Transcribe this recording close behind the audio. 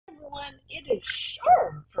everyone. It is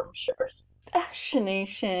Char from Char's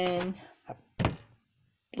Fascination.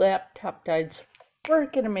 Laptop died, so we're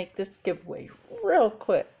gonna make this giveaway real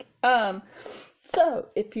quick. So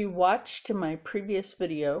if you watched my previous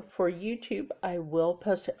video for YouTube, I will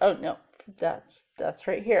post it. Oh no, that's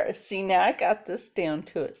right here. See, now I got this down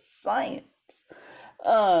to a science.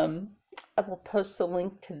 I will post the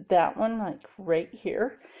link to that one, like right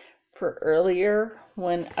here, for earlier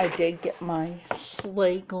when I did get my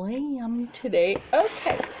sleigh glam today.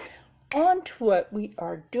 Okay, on to what we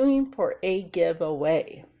are doing for a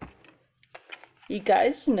giveaway. You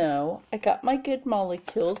guys know I got my good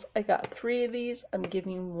molecules. I got 3 of these. I'm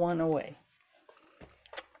giving 1 away.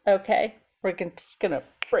 Okay, we're just gonna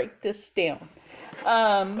break this down.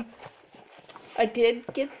 I did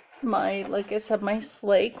get my, like I said, my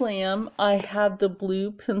sleigh glam. I have the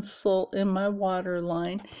blue pencil in my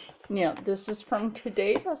waterline. Now, this is from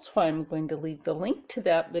today. That's why I'm going to leave the link to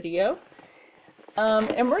that video.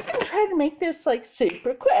 And we're going to try to make this, like,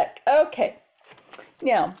 super quick. Okay.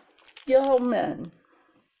 Now, y'all men,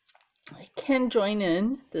 I can join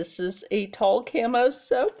in. This is a tall camo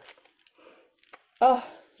soap. Oh,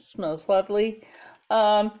 smells lovely.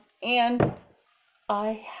 And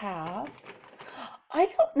I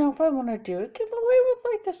don't know if I want to do a giveaway with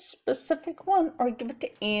like a specific one or give it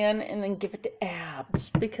to Anne and then give it to Abs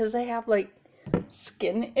because they have like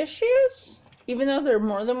skin issues, even though they're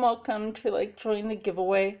more than welcome to like join the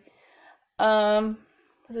giveaway. What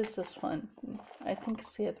is this one? I think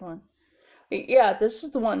it's the other one. Yeah, this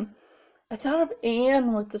is the one. I thought of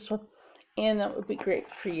Anne with this one. Anne, that would be great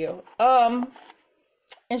for you. And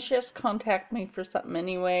she has to contact me for something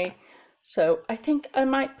anyway. So I think I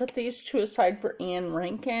might put these 2 aside for Anne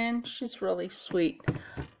Rankin. She's really sweet.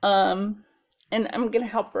 And I'm going to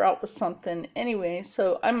help her out with something anyway.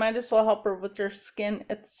 So I might as well help her with her skin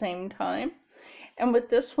at the same time. And with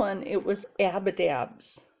this one, it was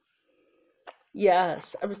Abadabs.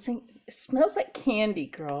 Yes, I was thinking, it smells like candy,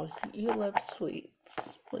 girl. You love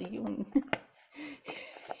sweets. Well, you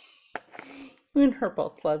and her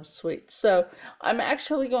both love sweets. So I'm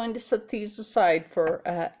actually going to set these aside for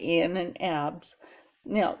Anne and Abs.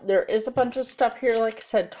 Now, there is a bunch of stuff here. Like I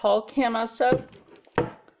said, tall camo soap.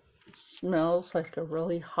 Smells like a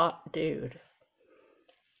really hot dude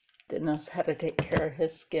that knows how to take care of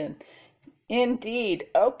his skin. Indeed.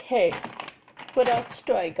 Okay. What else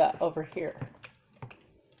do I got over here?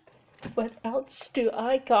 What else do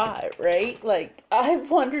I got, right? Like, I've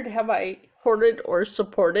wondered, have I hoarded or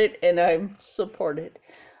supported, and I'm supported.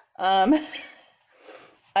 I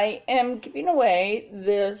am giving away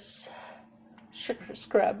this sugar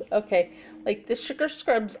scrub. Okay, like the sugar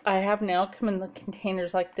scrubs I have now come in the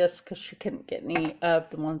containers like this because she couldn't get any of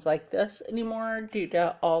the ones like this anymore due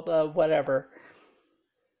to all the whatever.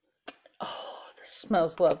 Oh, this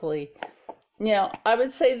smells lovely. Now, I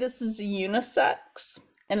would say this is unisex.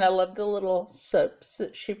 And I love the little soaps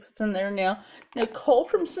that she puts in there now. Nicole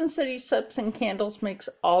from Sin City Soaps and Candles makes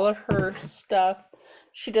all of her stuff.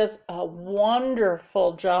 She does a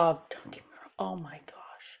wonderful job. Don't get me wrong. Oh my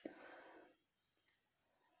gosh.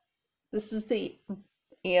 This is the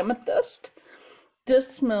amethyst. This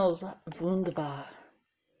smells wunderbar.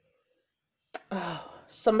 Oh,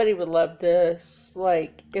 somebody would love this.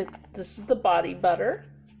 Like, this is the body butter.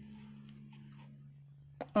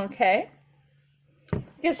 Okay.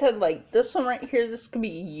 Like I said, like this one right here, this could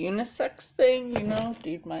be a unisex thing, you know,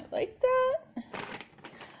 dude might like that.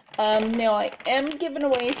 Now I am giving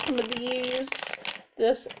away some of these.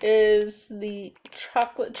 This is the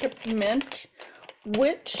chocolate chip mint,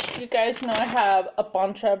 which you guys know I have a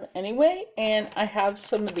bunch of anyway, and I have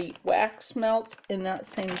some of the wax melts in that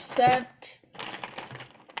same set.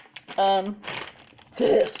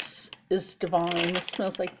 This is divine. This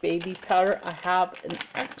smells like baby powder. I have an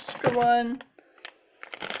extra one.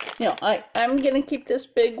 Now, I'm going to keep this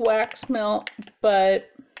big wax melt,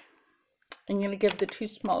 but I'm going to give the 2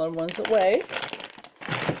 smaller ones away.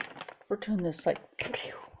 We're doing this like...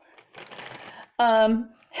 oh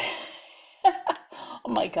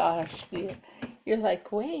my gosh. You're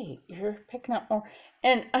like, wait, you're picking up more.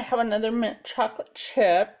 And I have another mint chocolate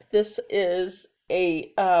chip. This is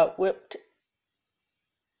a whipped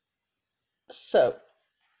soap.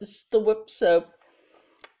 This is the whipped soap.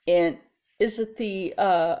 And is it the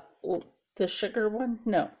sugar one?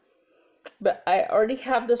 No. But I already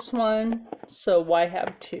have this one, so why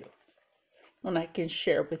have 2 when I can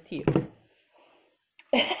share with you?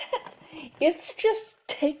 It's just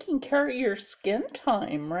taking care of your skin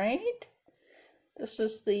time, right? This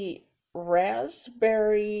is the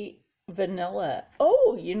raspberry vanilla.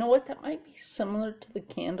 Oh, you know what? That might be similar to the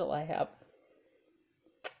candle I have.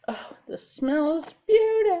 Oh, this smells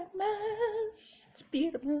beautiful.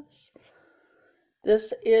 fantabulous.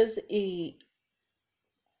 This is a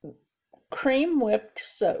cream whipped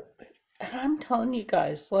soap. And I'm telling you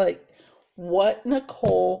guys, like, what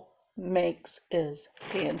Nicole makes is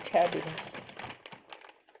fantabulous.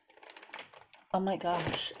 Oh my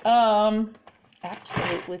gosh.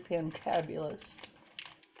 Absolutely fantabulous.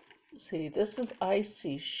 Let's see, this is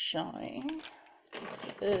Icy Shine.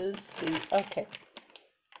 This is the, okay.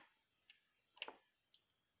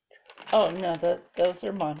 Oh no, those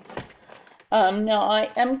are mine. Now I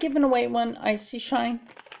am giving away one Icy Shine.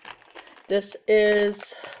 This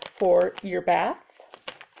is for your bath.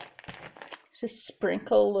 Just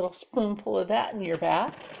sprinkle a little spoonful of that in your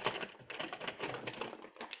bath.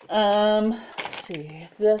 Let's see,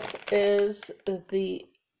 this is the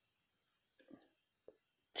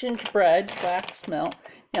gingerbread wax melt.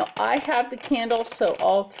 Now I have the candle, so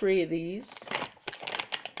all three of these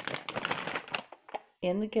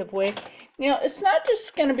in the giveaway. Now it's not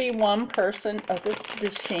just going to be one person. Oh, this is the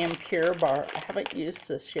Shampure bar. I haven't used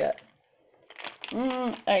this yet.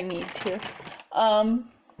 I need to.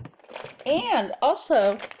 And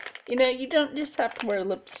also, you know, you don't just have to wear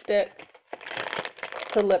lipstick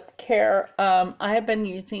for lip care. I have been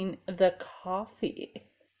using the coffee.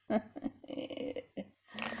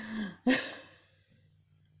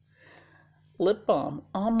 Lip balm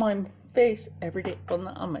on my face every day. Well,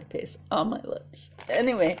 not on my face, on my lips.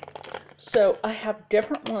 Anyway, so I have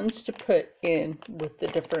different ones to put in with the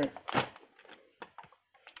different,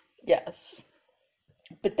 yes.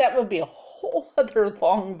 But that would be a whole other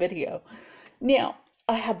long video. Now,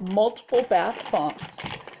 I have multiple bath bombs.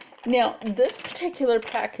 Now, this particular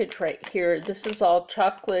package right here, this is all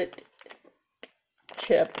chocolate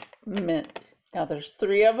chip mint. Now, there's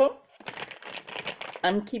 3 of them.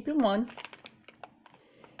 I'm keeping one.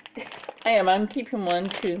 I'm keeping one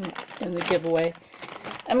too in the giveaway.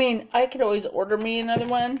 I mean, I could always order me another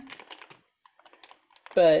one.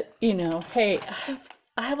 But, you know, hey,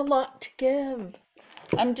 I have a lot to give.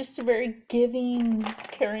 I'm just a very giving,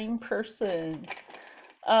 caring person.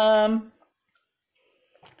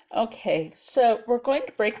 Okay, so we're going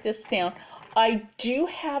to break this down. I do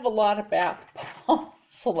have a lot of bath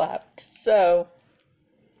bombs left, so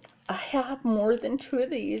I have more than 2 of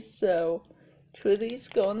these, so 2 of these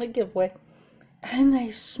go in the giveaway. And they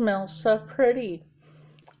smell so pretty.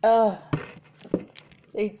 Oh,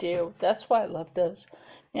 they do. That's why I love those.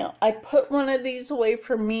 Now, I put one of these away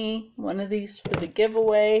for me, one of these for the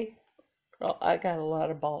giveaway. Well, I got a lot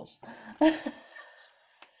of balls. I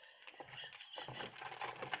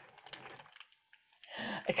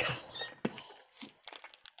got a lot of balls.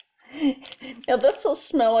 Now, this will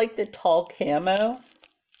smell like the tall camo.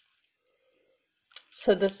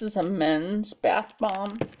 So this is a men's bath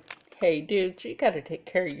bomb. Hey, dudes, you got to take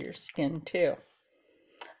care of your skin, too.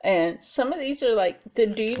 And some of these are like the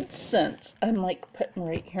dude scents I'm like putting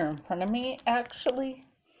right here in front of me, actually.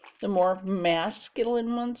 The more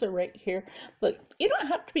masculine ones are right here. Look, you don't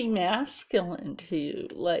have to be masculine to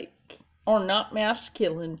like, or not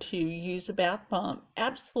masculine to use a bath bomb.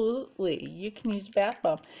 Absolutely, you can use a bath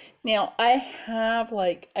bomb. Now, I have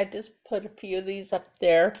like, I just put a few of these up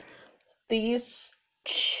there. These,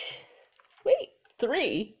 wait,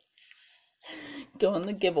 3 go in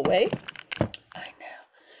the giveaway. I know.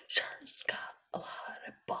 Char's got a lot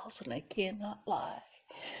of balls and I cannot lie.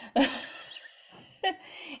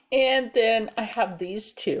 And then I have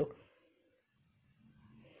these 2.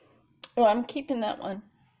 Oh, I'm keeping that one.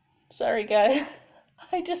 Sorry, guys.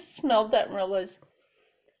 I just smelled that and realized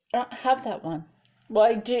I don't have that one. Well,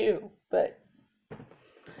 I do, but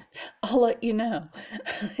I'll let you know.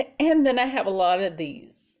 And then I have a lot of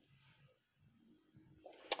these.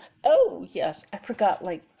 Oh, yes, I forgot,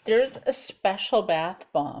 like, there's a special bath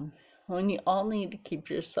bomb when you all need to keep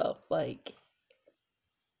yourself, like,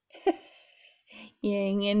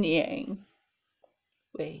 yin and yang.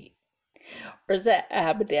 Wait. Or is that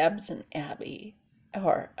Abadabs and Abby?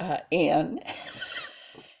 Or, Anne.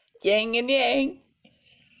 Yang and yang.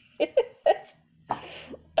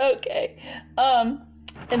 Okay.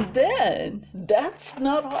 And then, that's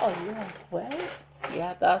not all. You're like, what?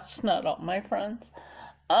 Yeah, that's not all, my friends.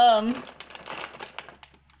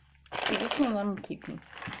 This one I'm keeping.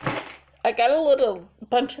 I got a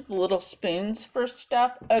bunch of little spoons for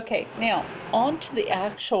stuff. Okay, now, on to the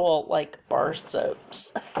actual, like, bar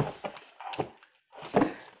soaps.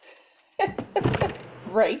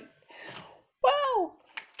 Right? Wow!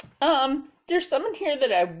 There's some in here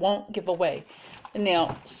that I won't give away.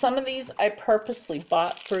 Now, some of these I purposely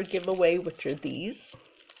bought for a giveaway, which are these.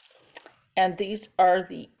 And these are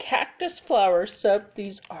the cactus flower soap.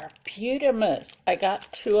 These are beautimous. I got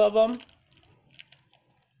 2 of them.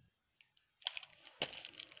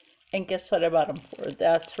 And guess what I bought them for?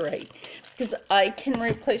 That's right. Because I can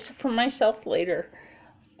replace it for myself later.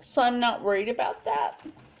 So I'm not worried about that.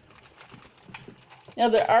 Now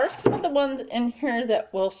there are some of the ones in here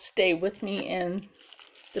that will stay with me, in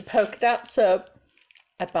the polka dot soap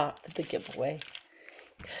I bought for the giveaway.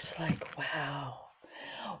 It's like, wow.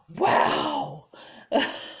 Wow.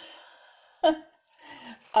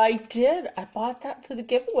 I bought that for the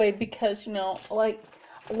giveaway because, you know, like,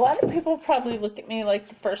 a lot of people probably look at me like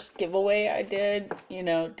the first giveaway I did, you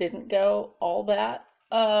know, didn't go all that.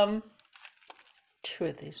 Two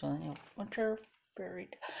of these ones, you know, winter fairy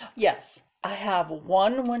tale. Yes, I have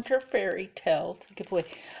one winter fairy tale to give away.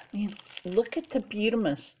 I mean, look at the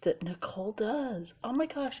beautiness that Nicole does. Oh my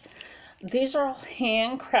gosh. These are all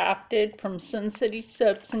handcrafted from Sin City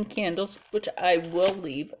Soaps and Candles, which I will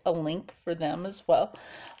leave a link for them as well.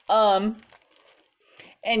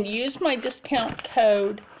 And use my discount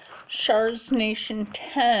code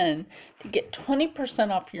SharsNation10 to get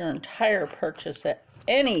 20% off your entire purchase at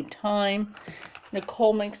any time.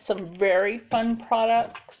 Nicole makes some very fun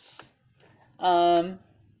products. I'm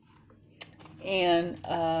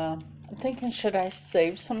thinking, should I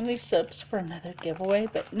save some of these soaps for another giveaway?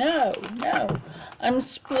 But no. I'm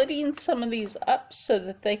splitting some of these up so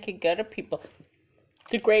that they could go to people.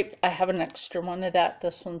 The grape, I have an extra one of that.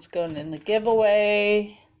 This one's going in the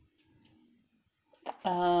giveaway.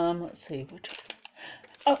 Let's see.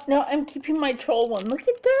 Oh, no, I'm keeping my troll one. Look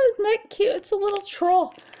at that. Isn't that cute? It's a little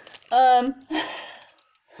troll. So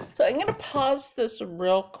I'm going to pause this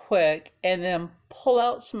real quick and then pull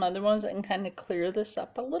out some other ones and kind of clear this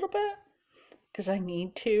up a little bit. Because I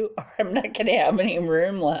need to, or I'm not going to have any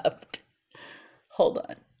room left. Hold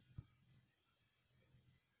on.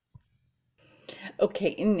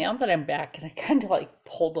 Okay, and now that I'm back, and I kind of like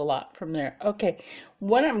pulled a lot from there. Okay,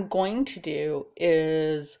 what I'm going to do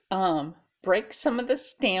is break some of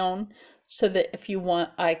this down so that if you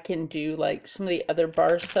want, I can do like some of the other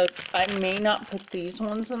bar soaps. I may not put these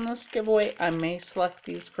ones in this giveaway. I may select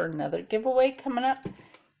these for another giveaway coming up.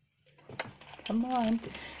 Come on.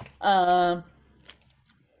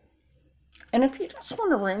 And if you just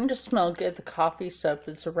want a room to smell good, the coffee soap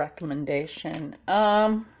is a recommendation.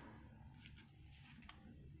 I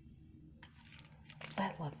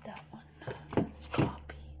love that one. It's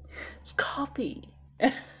coffee. It's coffee.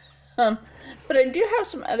 But I do have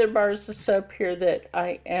some other bars of soap here that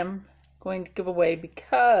I am going to give away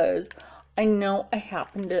because I know I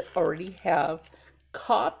happen to already have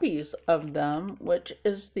copies of them, which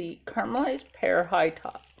is the Caramelized Pear High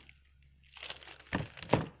Top.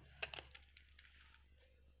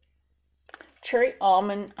 Cherry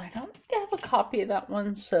Almond, I don't think I have a copy of that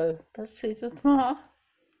one, so let's see with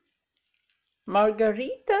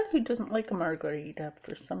Margarita, who doesn't like a margarita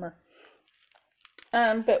after summer.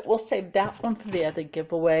 But we'll save that one for the other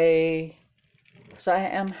giveaway because I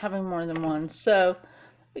am having more than one. So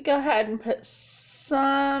we go ahead and put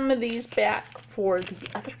some of these back for the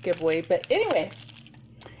other giveaway. But anyway,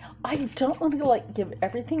 I don't want to like give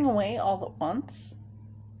everything away all at once.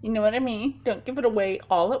 You know what I mean? Don't give it away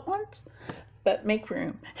all at once, but make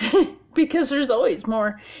room because there's always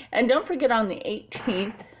more. And don't forget on the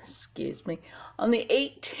 18th, excuse me, on the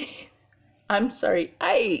 18th, I'm sorry,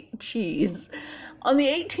 I ate cheese. On the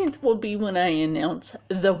 18th will be when I announce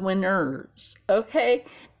the winners, okay?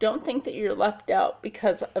 Don't think that you're left out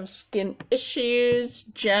because of skin issues,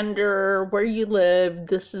 gender, where you live.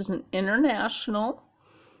 This is an international.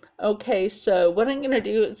 Okay, so what I'm going to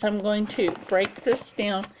do is I'm going to break this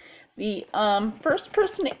down. The first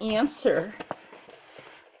person to answer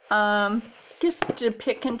gets to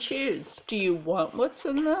pick and choose. Do you want what's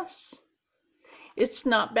in this? It's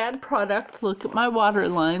not bad product. Look at my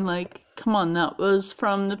waterline. Like, come on, that was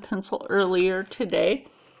from the pencil earlier today.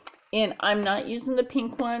 And I'm not using the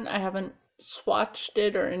pink one. I haven't swatched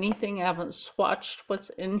it or anything. I haven't swatched what's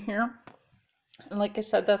in here. And like I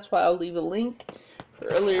said, that's why I'll leave a link for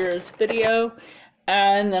earlier's video.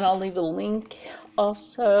 And then I'll leave a link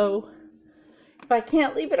also. If I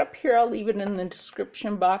can't leave it up here, I'll leave it in the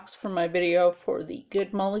description box for my video for the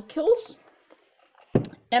Good Molecules.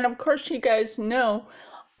 And of course, you guys know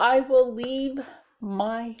I will leave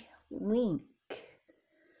my link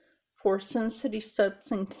for Sin City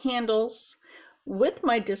Soaps and Candles with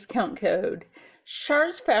my discount code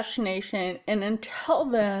SharsFashionation. And until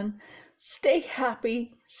then, stay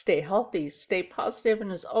happy, stay healthy, stay positive,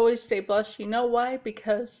 and as always, stay blessed. You know why?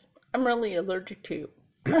 Because I'm really allergic to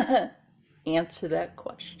answer that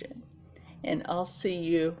question. And I'll see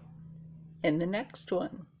you in the next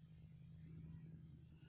one.